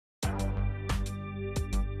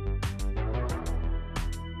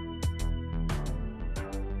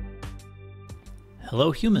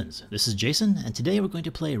Hello humans, this is Jason, and today we're going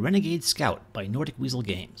to play Renegade Scout by Nordic Weasel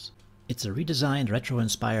Games. It's a redesigned,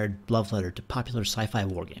 retro-inspired love letter to popular sci-fi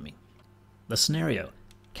wargaming. The scenario: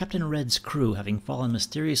 Captain Red's crew having fallen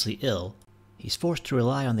mysteriously ill, he's forced to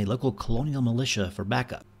rely on the local colonial militia for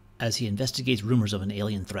backup, as he investigates rumors of an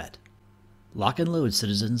alien threat. Lock and load,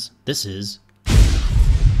 citizens, this is...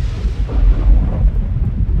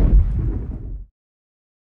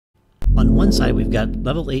 On one side we've got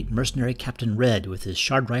level 8 mercenary Captain Red with his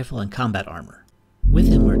shard rifle and combat armor. With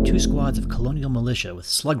him are 2 squads of colonial militia with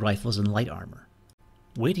slug rifles and light armor.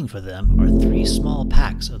 Waiting for them are 3 small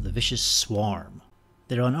packs of the vicious Swarm.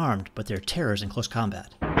 They're unarmed, but they're terrors in close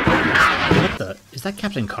combat. What the? Is that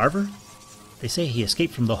Captain Carver? They say he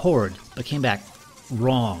escaped from the Horde, but came back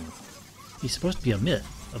wrong. He's supposed to be a myth,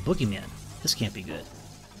 a boogeyman. This can't be good.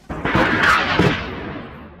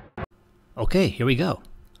 Okay, here we go.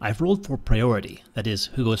 I've rolled for priority, that is,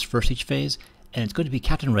 who goes first each phase, and it's going to be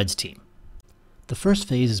Captain Red's team. The first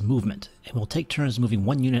phase is movement, and we'll take turns moving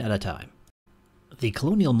 1 unit at a time. The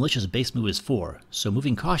Colonial Militia's base move is 4, so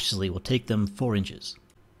moving cautiously will take them 4 inches,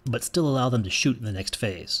 but still allow them to shoot in the next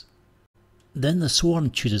phase. Then the Swarm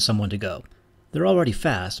chooses someone to go. They're already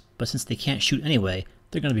fast, but since they can't shoot anyway,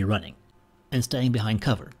 they're going to be running, and staying behind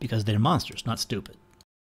cover, because they're monsters, not stupid.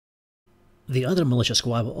 The other militia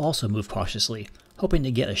squad will also move cautiously, hoping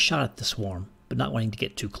to get a shot at the Swarm, but not wanting to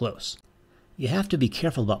get too close. You have to be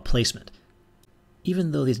careful about placement.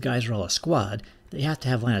 Even though these guys are all a squad, they have to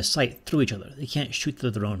have line of sight through each other. They can't shoot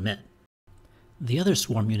through their own men. The other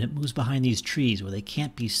Swarm unit moves behind these trees where they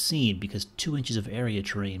can't be seen because 2 inches of area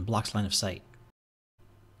terrain blocks line of sight.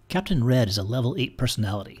 Captain Red is a level 8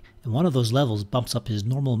 personality, and one of those levels bumps up his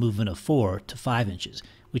normal movement of 4 to 5 inches,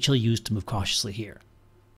 which he'll use to move cautiously here.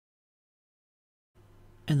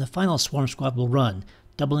 And the final Swarm squad will run,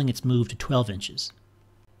 doubling its move to 12 inches,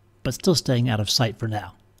 but still staying out of sight for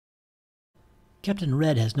now. Captain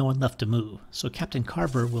Red has no one left to move, so Captain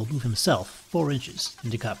Carver will move himself 4 inches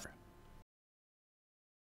into cover.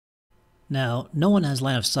 Now, no one has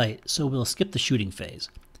line of sight, so we'll skip the shooting phase.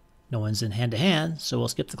 No one's in hand-to-hand, so we'll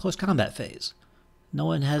skip the close combat phase. No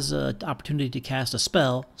one has an opportunity to cast a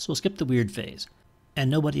spell, so we'll skip the weird phase. And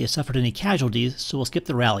nobody has suffered any casualties, so we'll skip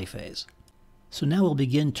the rally phase. So now we'll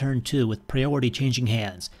begin turn 2 with priority changing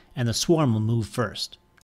hands, and the Swarm will move first.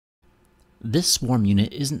 This Swarm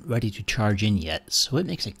unit isn't ready to charge in yet, so it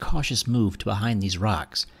makes a cautious move to behind these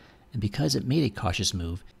rocks, and because it made a cautious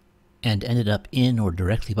move, and ended up in or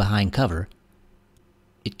directly behind cover,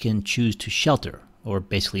 it can choose to shelter, or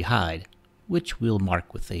basically hide, which we'll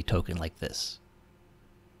mark with a token like this.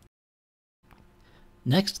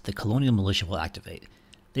 Next, the Colonial Militia will activate.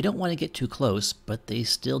 They don't want to get too close, but they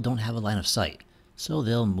still don't have a line of sight, so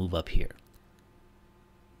they'll move up here.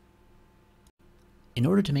 In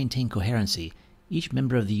order to maintain coherency, each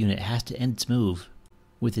member of the unit has to end its move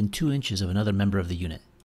within 2 inches of another member of the unit.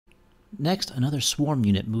 Next, another Swarm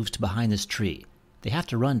unit moves to behind this tree. They have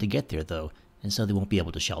to run to get there though, and so they won't be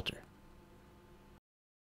able to shelter.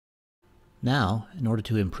 Now, in order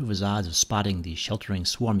to improve his odds of spotting the sheltering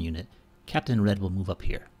Swarm unit, Captain Red will move up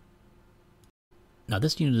here. Now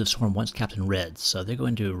this unit of Swarm wants Captain Red, so they're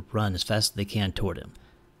going to run as fast as they can toward him.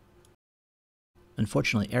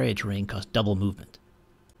 Unfortunately, area terrain costs double movement,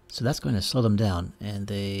 so that's going to slow them down, and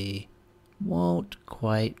they won't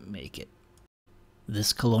quite make it.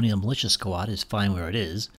 This Colonial Militia squad is fine where it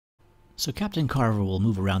is, so Captain Carver will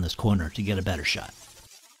move around this corner to get a better shot.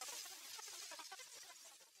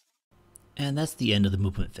 And that's the end of the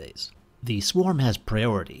movement phase. The Swarm has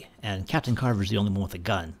priority, and Captain Carver's the only one with a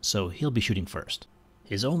gun, so he'll be shooting first.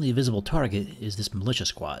 His only visible target is this militia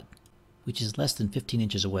squad, which is less than 15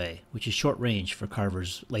 inches away, which is short range for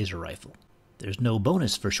Carver's laser rifle. There's no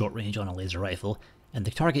bonus for short range on a laser rifle, and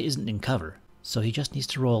the target isn't in cover, so he just needs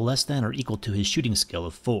to roll less than or equal to his shooting skill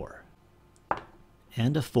of 4.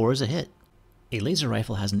 And a 4 is a hit. A laser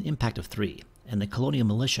rifle has an impact of 3, and the Colonial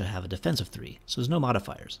Militia have a defense of 3, so there's no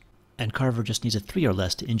modifiers, and Carver just needs a 3 or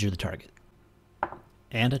less to injure the target.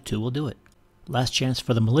 And a 2 will do it. Last chance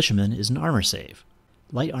for the militiaman is an armor save.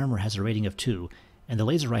 Light armor has a rating of 2, and the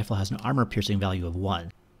laser rifle has an armor piercing value of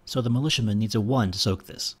 1, so the militiaman needs a 1 to soak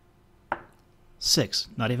this. 6,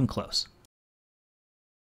 not even close.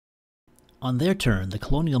 On their turn, the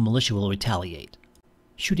Colonial Militia will retaliate,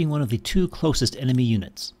 shooting one of the 2 closest enemy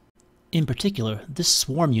units. In particular, this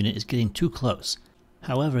Swarm unit is getting too close.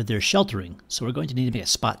 However, they're sheltering, so we're going to need to make a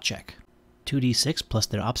spot check. 2d6 plus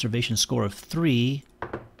their observation score of 3,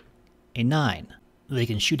 a 9. They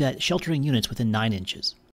can shoot at sheltering units within 9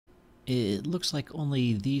 inches. It looks like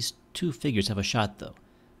only these 2 figures have a shot though.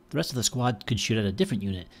 The rest of the squad could shoot at a different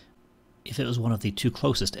unit if it was one of the 2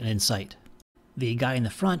 closest and in sight. The guy in the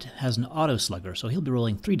front has an auto slugger, so he'll be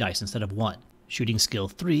rolling 3 dice instead of 1. Shooting skill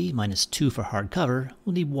 3 minus 2 for hard cover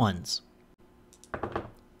will need 1s.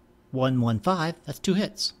 1, 1, 5, that's 2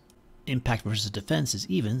 hits. Impact versus defense is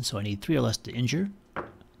even, so I need 3 or less to injure.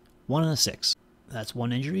 1 and a 6. That's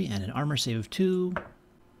 1 injury and an armor save of 2.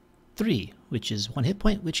 3, which is 1 hit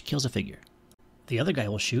point, which kills a figure. The other guy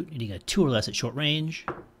will shoot, needing a 2 or less at short range.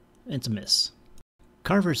 And it's a miss.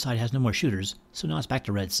 Carver's side has no more shooters, so now it's back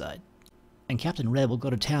to Red's side. And Captain Red will go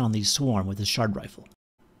to town on these swarm with his shard rifle.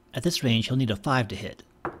 At this range, he'll need a 5 to hit.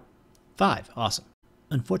 5, awesome.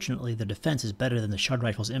 Unfortunately, the defense is better than the shard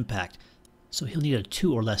rifle's impact, so he'll need a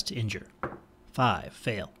 2 or less to injure. 5,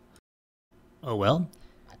 fail. Oh well,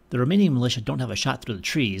 the remaining militia don't have a shot through the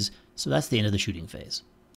trees, so that's the end of the shooting phase.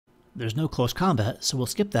 There's no close combat, so we'll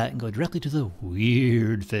skip that and go directly to the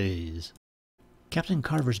weird phase. Captain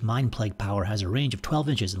Carver's Mind Plague power has a range of 12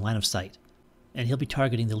 inches in line of sight, and he'll be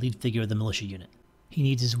targeting the lead figure of the militia unit. He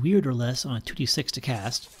needs his weird or less on a 2d6 to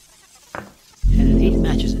cast, and an 8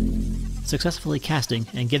 matches it, successfully casting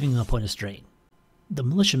and giving him a point of strain. The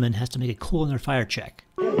militiaman has to make a cool under fire check.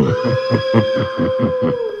 And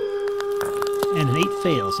an 8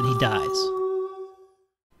 fails and he dies.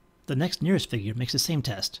 The next nearest figure makes the same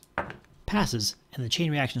test, passes, and the chain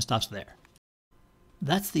reaction stops there.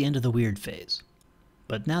 That's the end of the weird phase.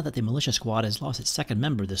 But now that the militia squad has lost its second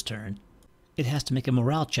member this turn, it has to make a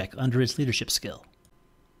morale check under its leadership skill.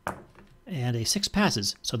 And a 6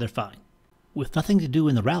 passes, so they're fine. With nothing to do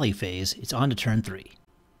in the rally phase, it's on to turn 3.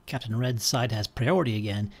 Captain Red's side has priority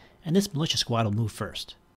again, and this militia squad will move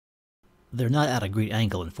first. They're not at a great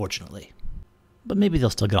angle, unfortunately. But maybe they'll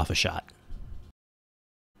still get off a shot.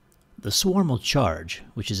 The swarm will charge,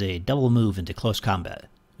 which is a double move into close combat,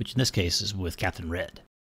 which in this case is with Captain Red.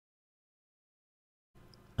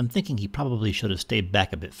 I'm thinking he probably should have stayed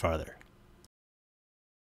back a bit farther.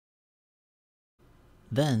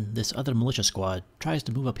 Then, this other militia squad tries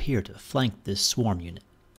to move up here to flank this swarm unit.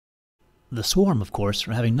 The swarm, of course,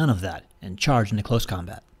 are having none of that, and charge into close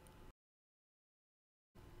combat.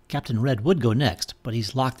 Captain Red would go next, but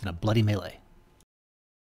he's locked in a bloody melee.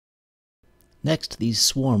 Next, these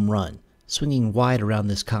swarm run, swinging wide around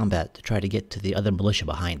this combat to try to get to the other militia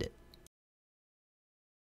behind it.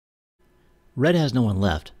 Red has no one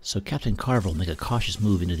left, so Captain Carver will make a cautious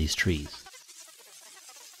move into these trees.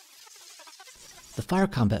 The fire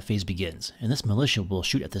combat phase begins, and this militia will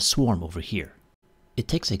shoot at the swarm over here. It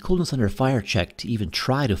takes a coolness under fire check to even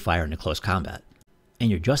try to fire into close combat, and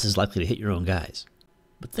you're just as likely to hit your own guys.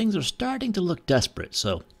 But things are starting to look desperate,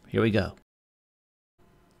 so here we go.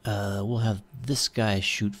 We'll have this guy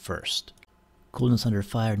shoot first. Coolness under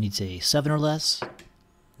fire needs a 7 or less.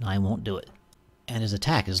 9 won't do it. And his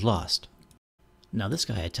attack is lost. Now this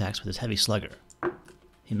guy attacks with his heavy slugger.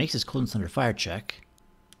 He makes his coolness under fire check,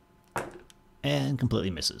 and completely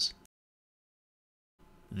misses.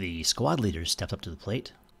 The squad leader steps up to the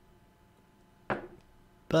plate,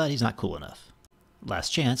 but he's not cool enough. Last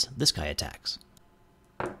chance, this guy attacks.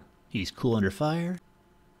 He's cool under fire.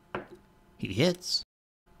 He hits.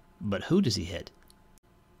 But who does he hit?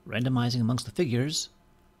 Randomizing amongst the figures.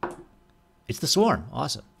 It's the swarm.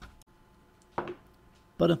 Awesome.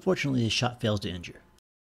 But unfortunately his shot fails to injure.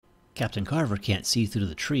 Captain Carver can't see through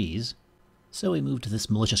the trees, so he moved to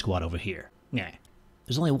this militia squad over here. Nah.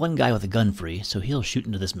 There's only one guy with a gun free, so he'll shoot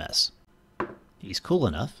into this mess. He's cool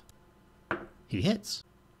enough. He hits.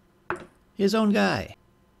 His own guy.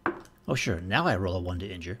 Oh sure, now I roll a 1 to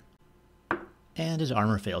injure. And his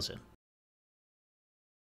armor fails him.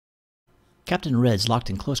 Captain Red's locked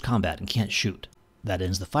in close combat and can't shoot. That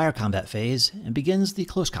ends the fire combat phase and begins the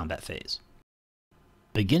close combat phase.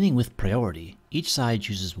 Beginning with priority, each side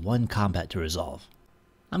chooses 1 combat to resolve.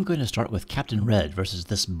 I'm going to start with Captain Red versus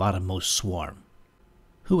this bottommost swarm.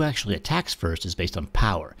 Who actually attacks first is based on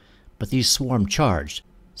power, but these swarm charged,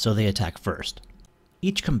 so they attack first.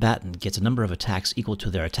 Each combatant gets a number of attacks equal to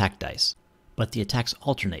their attack dice, but the attacks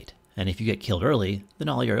alternate, and if you get killed early, then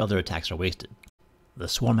all your other attacks are wasted. The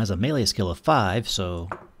swarm has a melee skill of 5, so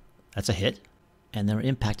that's a hit, and their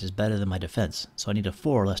impact is better than my defense, so I need a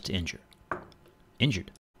 4 or less to injure.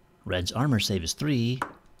 Injured. Red's armor save is 3,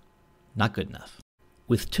 not good enough.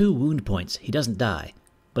 With 2 wound points, he doesn't die,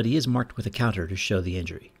 but he is marked with a counter to show the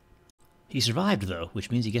injury. He survived though, which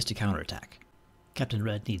means he gets to counterattack. Captain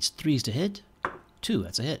Red needs 3s to hit. 2,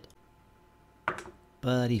 that's a hit.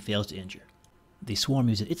 But he fails to injure. The swarm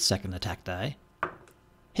uses its second attack die.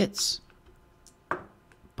 Hits.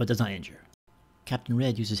 But does not injure. Captain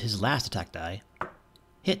Red uses his last attack die.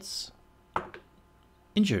 Hits.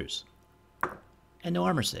 Injures. And no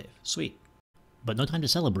armor save. Sweet. But no time to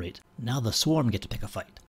celebrate. Now the swarm get to pick a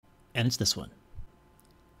fight. And it's this one.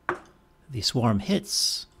 The swarm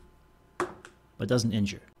hits, but doesn't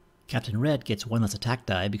injure. Captain Red gets one less attack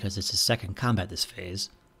die because it's his second combat this phase,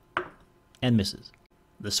 and misses.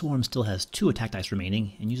 The swarm still has 2 attack dice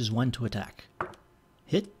remaining and uses 1 to attack.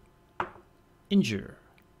 Hit, injure,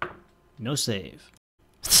 no save.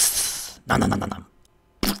 Nom nom nom nom nom.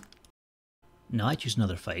 Now I choose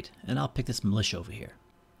another fight, and I'll pick this militia over here.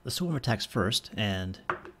 The swarm attacks first, and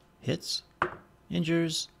hits,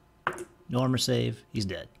 injures, no armor save, he's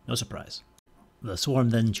dead. No surprise. The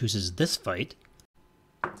swarm then chooses this fight.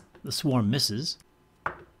 The swarm misses.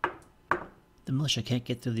 The militia can't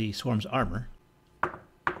get through the swarm's armor.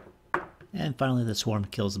 And finally the swarm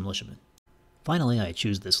kills the militiaman. Finally I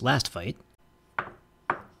choose this last fight.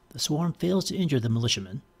 The swarm fails to injure the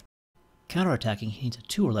militiaman. Counterattacking, he needs a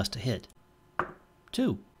 2 or less to hit.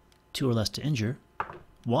 2. 2 or less to injure.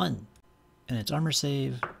 1. And its armor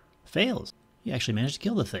save fails. He actually managed to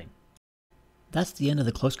kill the thing. That's the end of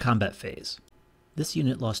the close combat phase. This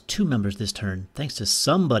unit lost 2 members this turn thanks to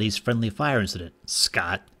somebody's friendly fire incident,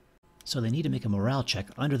 Scott. So they need to make a morale check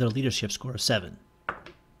under their leadership score of 7.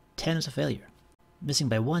 10 is a failure. Missing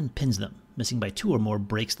by 1 pins them. Missing by 2 or more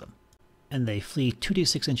breaks them. And they flee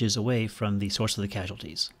 2d6 inches away from the source of the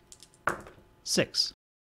casualties. 6.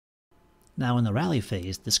 Now in the rally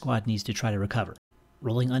phase, the squad needs to try to recover.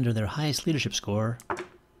 Rolling under their highest leadership score,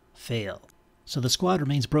 fail. So the squad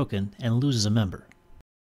remains broken and loses a member.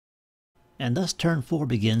 And thus turn 4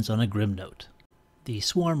 begins on a grim note. The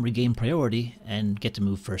swarm regain priority and get to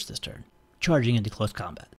move first this turn, charging into close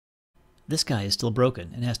combat. This guy is still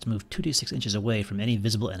broken and has to move 2d6 inches away from any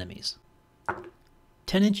visible enemies.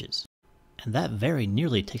 10 inches, and that very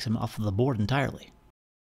nearly takes him off of the board entirely.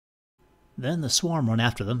 Then the swarm run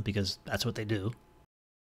after them, because that's what they do.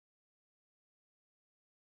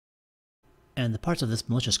 And the parts of this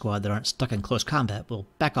militia squad that aren't stuck in close combat will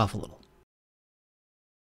back off a little.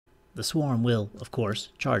 The swarm will, of course,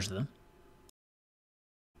 charge them.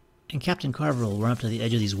 And Captain Carver will run up to the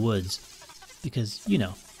edge of these woods, because, you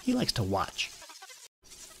know, he likes to watch.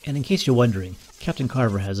 And in case you're wondering, Captain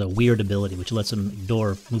Carver has a weird ability which lets him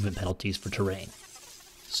ignore movement penalties for terrain.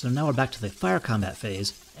 So now we're back to the fire combat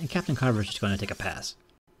phase, and Captain Carver is just going to take a pass.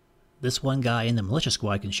 This one guy in the militia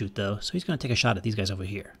squad can shoot though, so he's going to take a shot at these guys over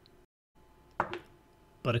here.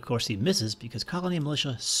 But of course he misses because Colony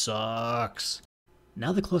Militia sucks.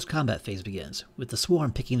 Now the close combat phase begins, with the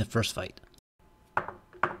swarm picking the first fight.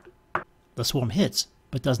 The swarm hits,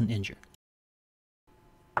 but doesn't injure.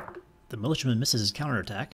 The militiaman misses his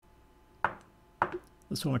counterattack.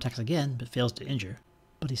 The swarm attacks again, but fails to injure,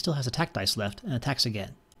 but he still has attack dice left and attacks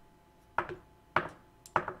again.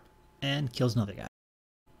 And kills another guy.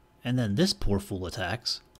 And then this poor fool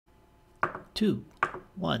attacks. 2,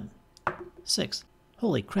 1, 6.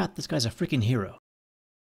 Holy crap, this guy's a freaking hero.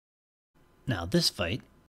 Now this fight.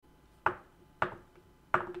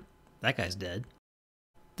 That guy's dead.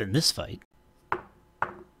 Then this fight.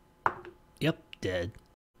 Yep, dead.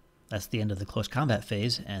 That's the end of the close combat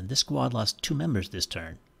phase, and this squad lost 2 members this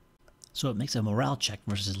turn. So it makes a morale check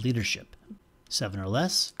versus leadership. 7 or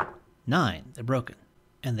less, 9, they're broken.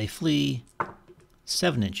 And they flee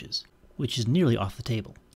 7 inches, which is nearly off the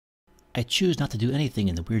table. I choose not to do anything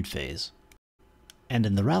in the weird phase. And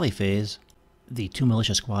in the rally phase, the 2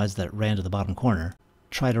 militia squads that ran to the bottom corner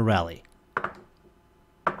try to rally.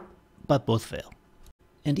 But both fail.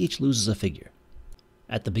 And each loses a figure.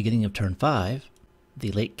 At the beginning of turn 5,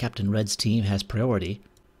 the late Captain Red's team has priority,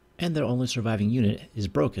 and their only surviving unit is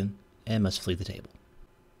broken and must flee the table.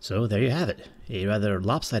 So there you have it, a rather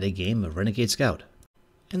lopsided game of Renegade Scout.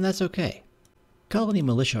 And that's okay. Colony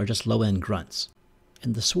Militia are just low-end grunts,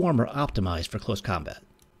 and the swarm are optimized for close combat.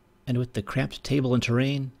 And with the cramped table and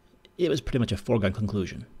terrain, it was pretty much a foregone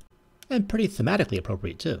conclusion. And pretty thematically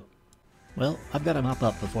appropriate too. Well, I've got to mop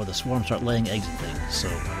up before the swarm start laying eggs and things, so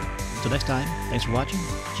until next time, thanks for watching,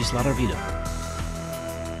 Ci Slaughter Vito.